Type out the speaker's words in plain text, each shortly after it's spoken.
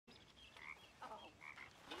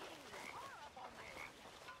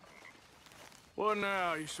Well,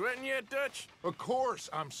 now, you sweating yet, Dutch? Of course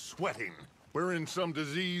I'm sweating. We're in some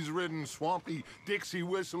disease-ridden, swampy,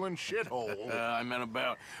 Dixie-whistling shithole. I meant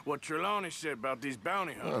about what Trelawney said about these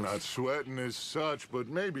bounty hunters. Well, not sweating as such, but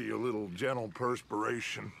maybe a little gentle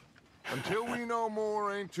perspiration. Until we know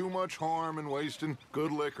more, ain't too much harm in wasting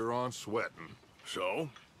good liquor on sweating. So?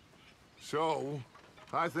 So,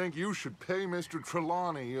 I think you should pay Mr.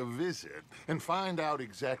 Trelawney a visit and find out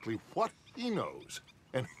exactly what he knows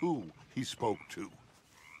and who he spoke to.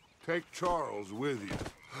 Take Charles with you.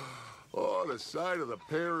 Oh, the sight of the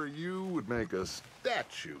pair of you would make a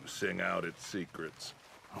statue sing out its secrets.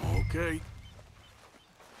 Okay.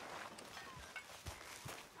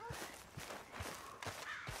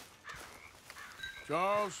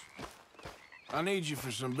 Charles, I need you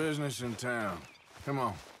for some business in town. Come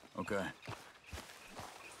on. Okay.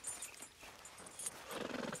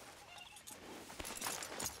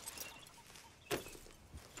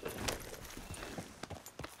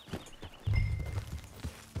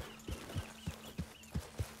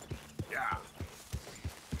 Yeah.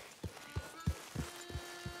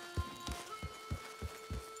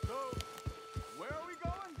 So, where are we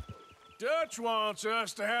going? Dutch wants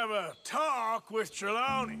us to have a talk with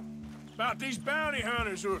Trelawney about these bounty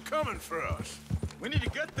hunters who are coming for us. We need to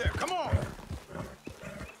get there. Come on!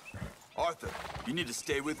 Arthur, you need to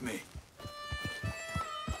stay with me.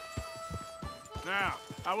 Now,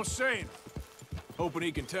 I was saying, hoping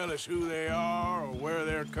he can tell us who they are or where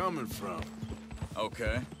they're coming from.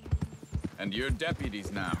 Okay. And you're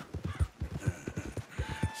deputies now.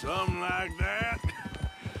 Something like that.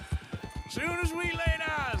 Soon as we laid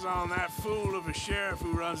eyes on that fool of a sheriff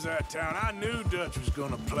who runs that town, I knew Dutch was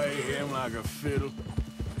gonna play him like a fiddle.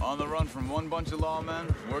 On the run from one bunch of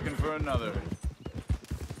lawmen, working for another.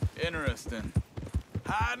 Interesting.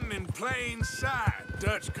 Hiding in plain sight,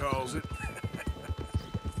 Dutch calls it.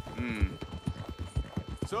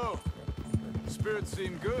 So, spirits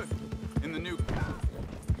seem good in the new...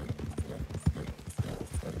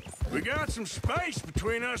 We got some space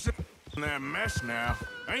between us and that mess now.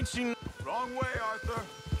 Ain't seen Wrong way, Arthur.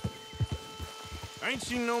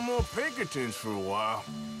 no more Pinkertons for a while.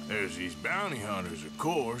 There's these bounty hunters, of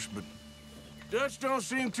course, but Dutch don't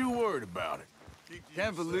seem too worried about it.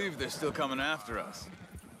 Can't believe they're still coming after us.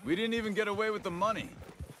 We didn't even get away with the money.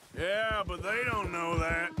 Yeah, but they don't know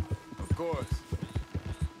that. Of course.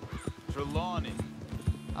 Trelawney.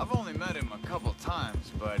 I've only met him a couple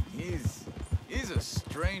times, but he's a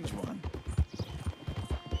strange one.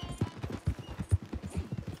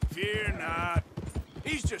 Fear not.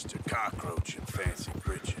 He's just a cockroach in fancy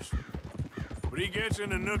breeches. But he gets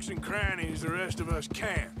into nooks and crannies the rest of us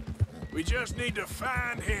can't. We just need to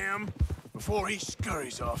find him before he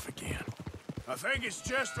scurries off again. I think it's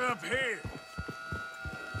just up here.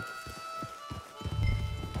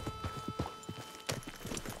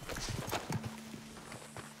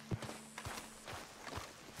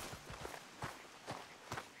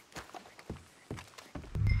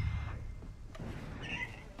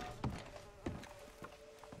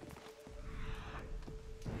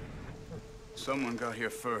 Someone got here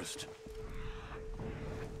first.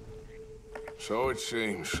 So it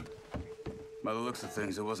seems. By the looks of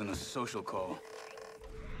things, it wasn't a social call.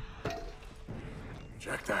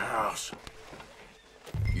 Check the house.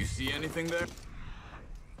 You see anything there?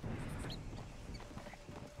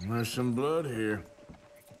 There's some blood here.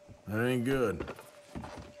 That ain't good.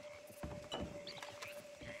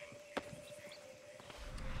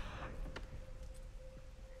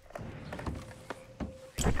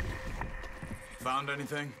 Found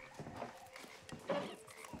anything?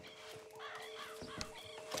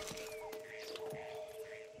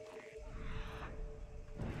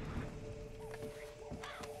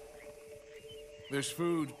 This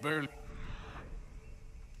food's barely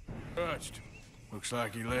touched. Looks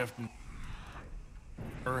like he left in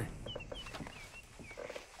a hurry.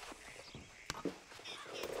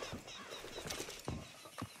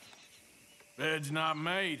 Bed's not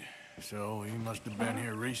made, so he must have been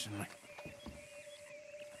here recently.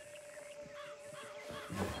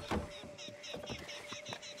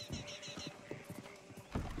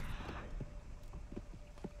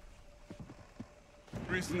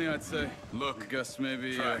 Recently, I'd say. Look, guess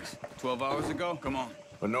maybe Tracks. 12 hours ago? Come on.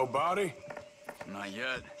 But no body? Not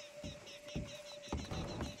yet.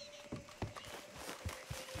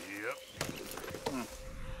 Yep.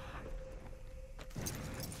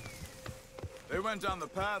 They went down the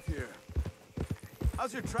path here.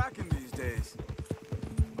 How's your tracking these days?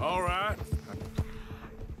 All right.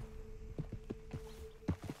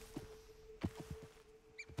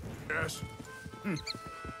 Yes.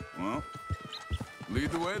 Well,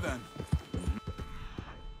 lead the way then.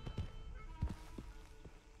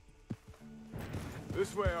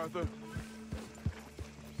 This way, Arthur.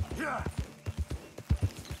 Yeah.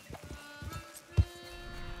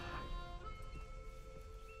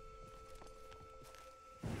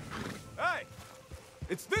 Hey!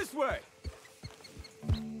 It's this way!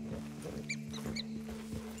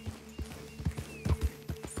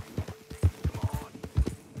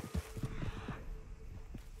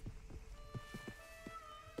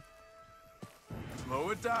 Slow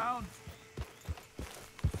it down.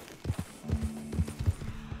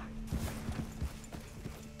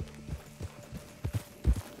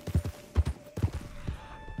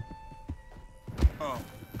 Oh.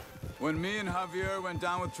 When me and Javier went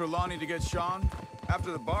down with Trelawney to get Sean,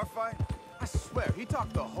 after the bar fight, I swear, he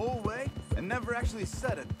talked the whole way and never actually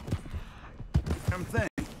said it. Damn thing.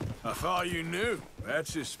 I thought you knew.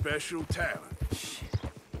 That's his special talent.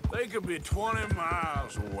 They could be 20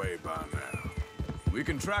 miles away by now. We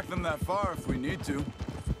can track them that far if we need to.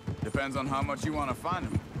 Depends on how much you want to find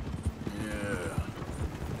them.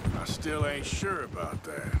 Yeah. I still ain't sure about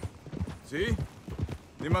that. See?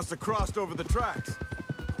 They must have crossed over the tracks.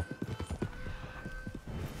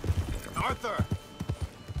 Arthur!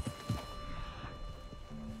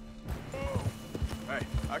 Oh. Hey,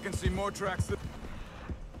 I can see more tracks than...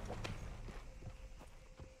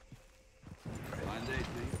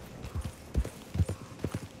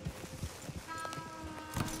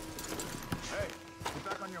 Hey, get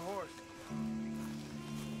back on your horse.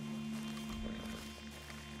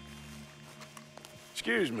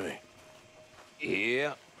 Excuse me.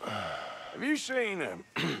 Yeah. Have you seen him?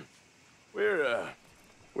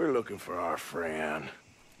 We're looking for our friend.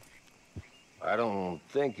 I don't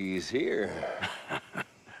think he's here.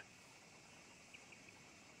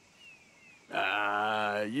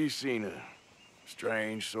 You seen a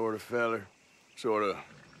strange sort of feller? Sort of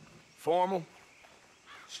formal?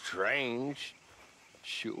 Strange?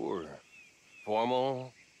 Sure.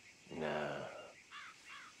 Formal? Nah.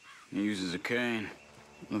 He uses a cane.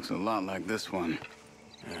 Looks a lot like this one.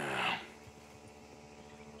 Yeah.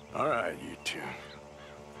 All right, you two.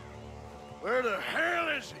 Where the hell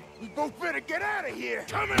is he? We both better get out of here!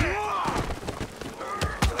 Come here!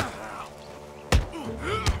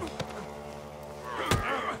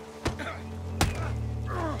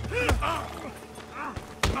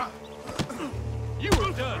 You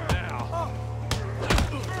are done now.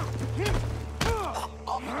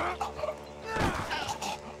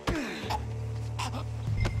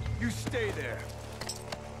 You stay there.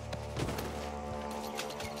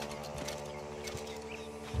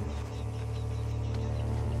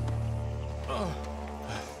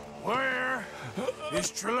 Where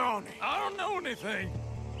is Trelawney? I don't know anything.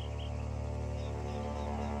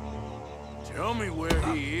 Tell me where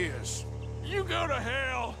he is. You go to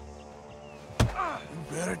hell.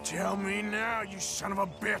 You better tell me now, you son of a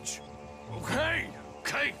bitch. Okay,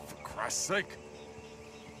 for Christ's sake.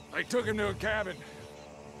 They took him to a cabin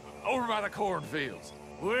over by the cornfields.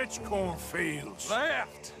 Which cornfields?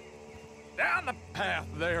 Left. Down the path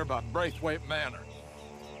there by Braithwaite Manor.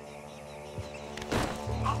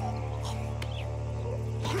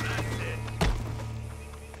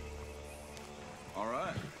 All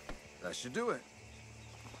right. That should do it.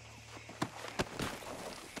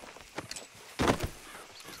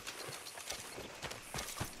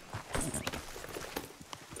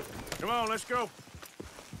 Come on, let's go.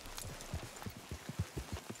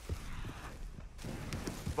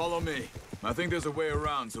 Follow me. I think there's a way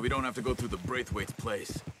around so we don't have to go through the Braithwaite's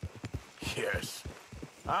place. Yes.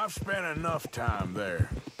 I've spent enough time there.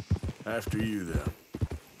 After you, then.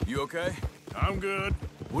 You okay? I'm good.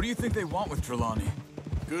 What do you think they want with Trelawney?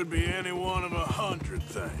 Could be any one of 100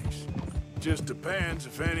 things. Just depends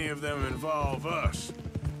if any of them involve us.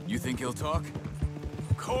 You think he'll talk?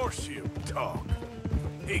 Of course he'll talk.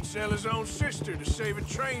 He'd sell his own sister to save a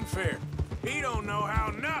train fare. He don't know how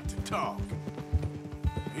not to talk.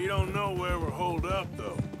 He don't know where we're holed up,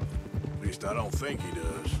 though. At least I don't think he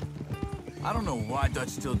does. I don't know why Dutch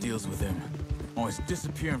still deals with him. Always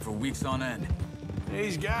disappearing for weeks on end.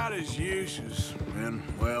 He's got his uses, and,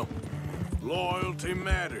 well, loyalty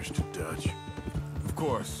matters to Dutch. Of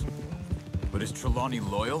course. But is Trelawney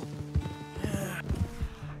loyal?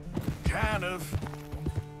 Kind of.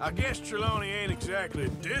 I guess Trelawney ain't exactly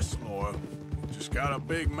disloyal. Just got a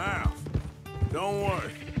big mouth. Don't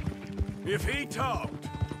worry. If he talked,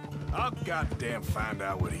 I'll goddamn find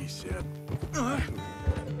out what he said.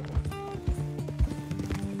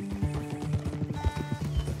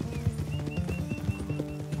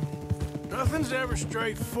 Nothing's ever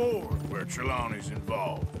straightforward where Trelawney's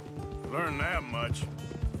involved. Learn that much.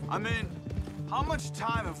 I mean, how much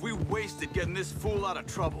time have we wasted getting this fool out of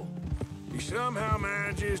trouble? he somehow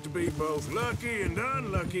manages to be both lucky and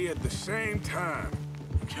unlucky at the same time.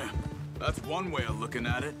 That's one way of looking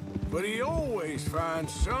at it. But he always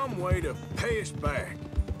finds some way to pay us back.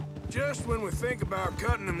 Just when we think about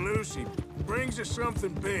cutting him loose, he brings us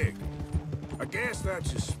something big. I guess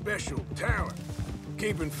that's his special talent,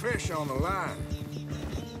 keeping fish on the line.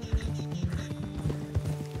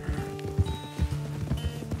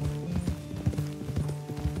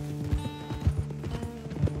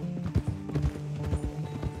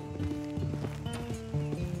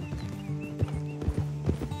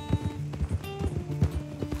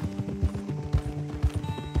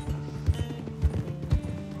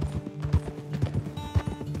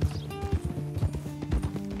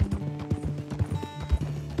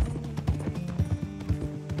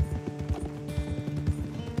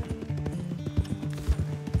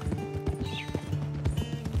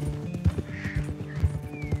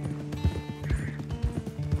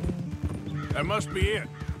 That must be it.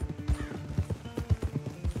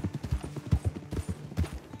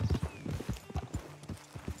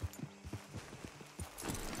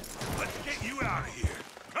 Let's get you out of here.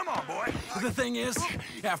 Come on, boy. The thing is,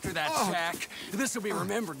 after that shack, this will be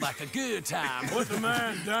remembered like a good time. Put the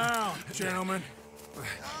man down, gentlemen.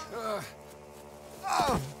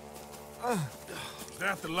 Is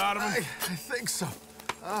that the lot of them? I think so.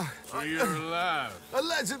 So you're alive.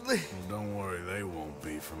 Allegedly. Well, don't worry, they won't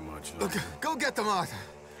be for much longer. Look, go get them out.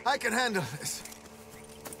 I can handle this.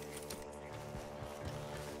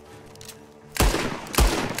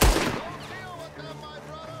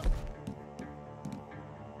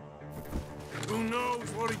 Who knows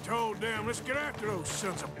what he told them? Let's get after those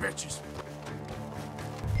sons of bitches.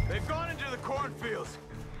 They've gone into the cornfields.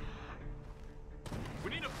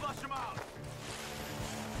 We need to flush them out.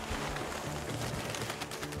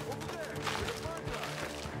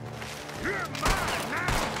 You're mine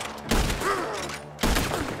now!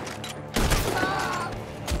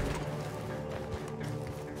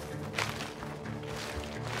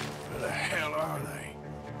 Where the hell are they?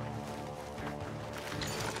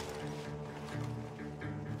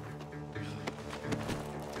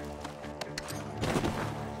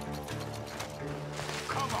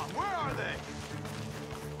 Come on, where are they?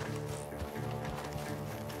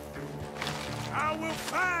 I will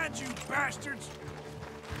find you, bastards!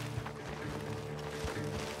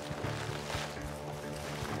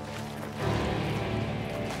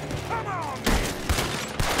 Come on, man!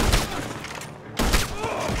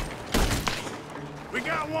 We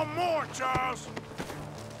got one more, Charles!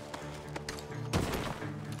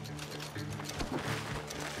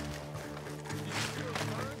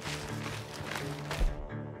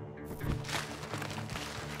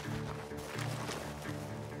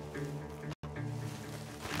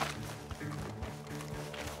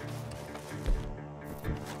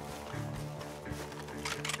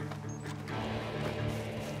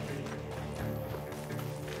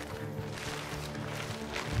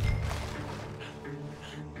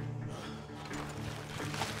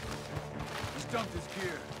 He's dumped his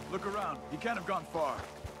gear. Look around. He can't have gone far.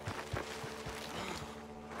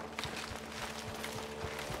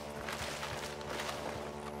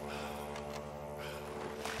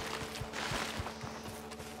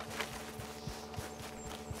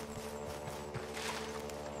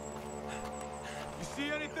 You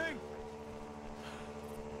see anything?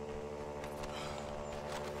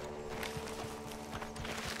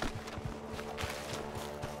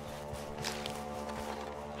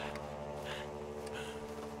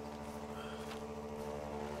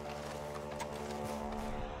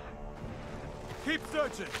 Keep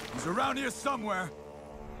searching. He's around here somewhere.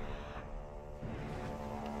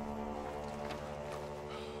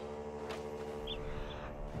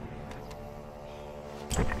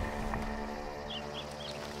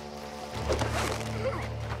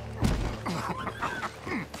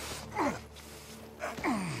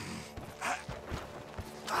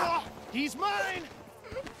 He's mine!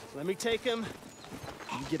 Let me take him.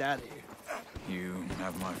 You get out of here. You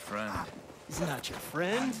have my friend. He's not your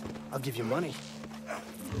friend. I'll give you money.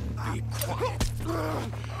 Be quiet.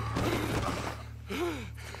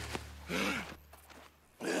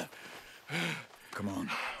 Come on.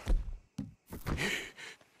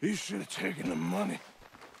 You should have taken the money.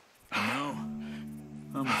 No,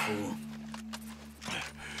 I'm a fool.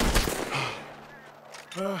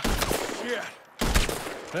 Shit.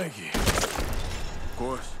 Thank you. Of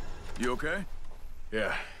course. You okay?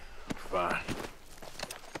 Yeah, fine.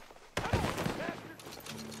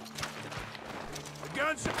 The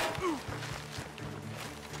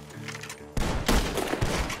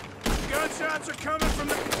gunshots are coming from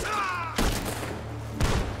the... Ah!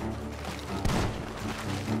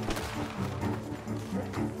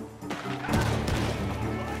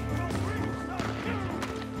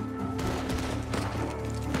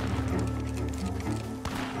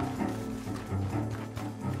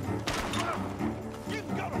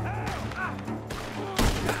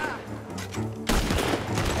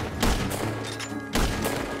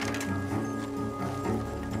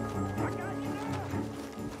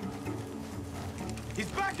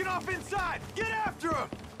 breaking off inside! Get after him!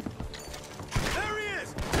 There he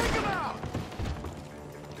is! Take him out!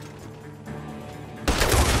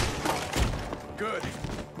 Good.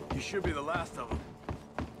 You should be the last of them.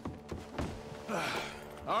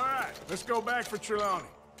 All right, let's go back for Trelawney.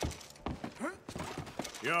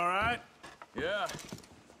 You all right? Yeah.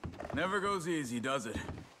 Never goes easy, does it?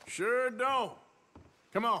 Sure don't.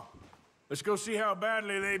 Come on. Let's go see how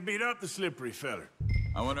badly they beat up the slippery feller.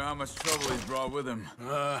 I wonder how much trouble he's brought with him.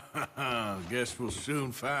 Guess we'll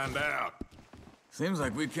soon find out. Seems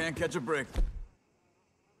like we can't catch a break.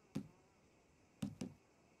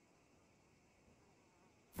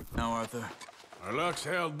 Now, Arthur. Our luck's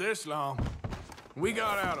held this long. We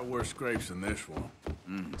got out of worse scrapes than this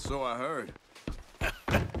one. So I heard.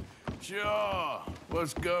 Sure.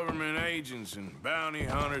 What's government agents and bounty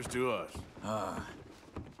hunters to us?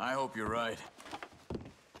 I hope you're right.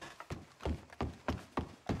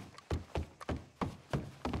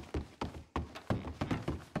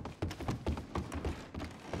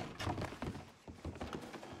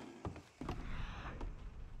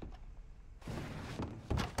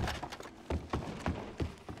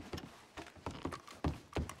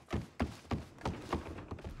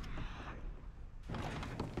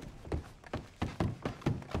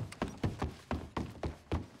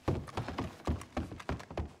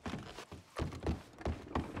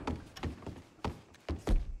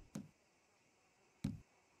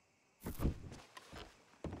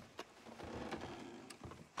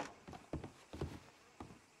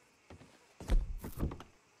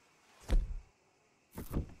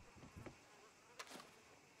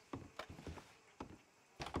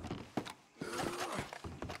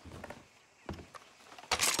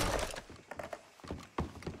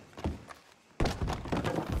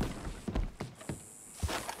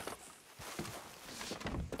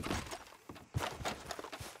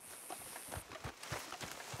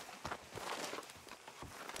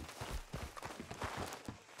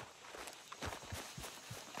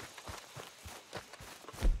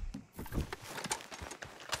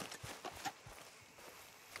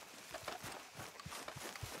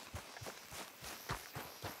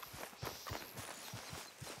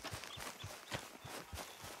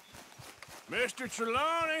 Mr.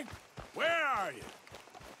 Trelawney, where are you?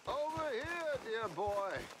 Over here, dear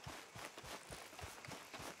boy.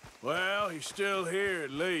 Well, he's still here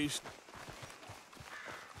at least.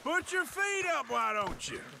 Put your feet up, why don't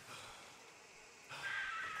you?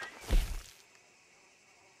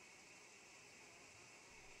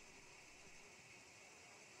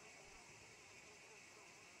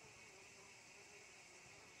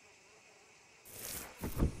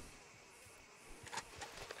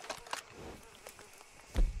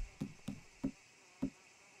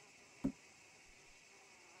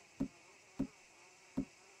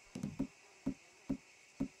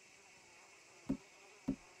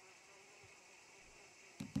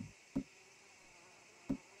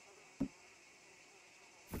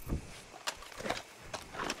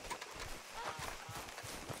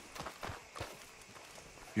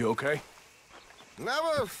 You okay?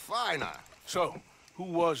 Never finer. So, who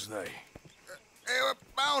was they? They were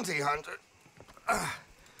bounty hunters.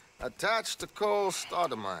 Attached to Cole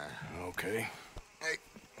Stoudemire. Okay. They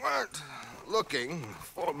weren't looking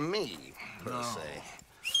for me, per se.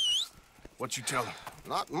 What you tell them?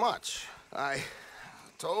 Not much. I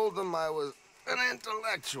told them I was an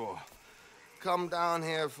intellectual. Come down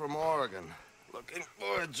here from Oregon, looking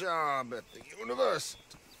for a job at the university.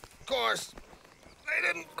 Of course, they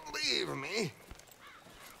didn't believe me.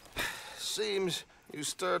 Seems you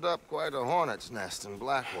stirred up quite a hornet's nest in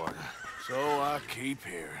Blackwater. So I keep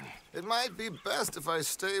hearing. It might be best if I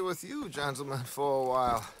stay with you, gentlemen, for a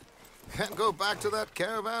while. Can't go back to that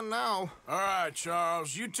caravan now. All right,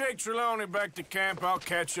 Charles. You take Trelawney back to camp. I'll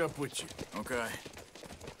catch up with you. Okay.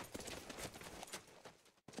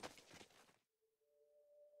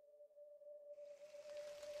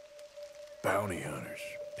 Bounty hunters,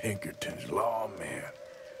 Pinkertons, lawmen.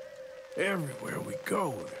 Everywhere we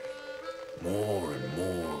go, there's more and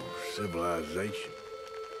more civilization.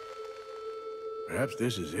 Perhaps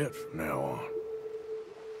this is it from now on.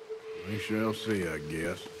 We shall see, I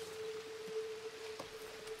guess.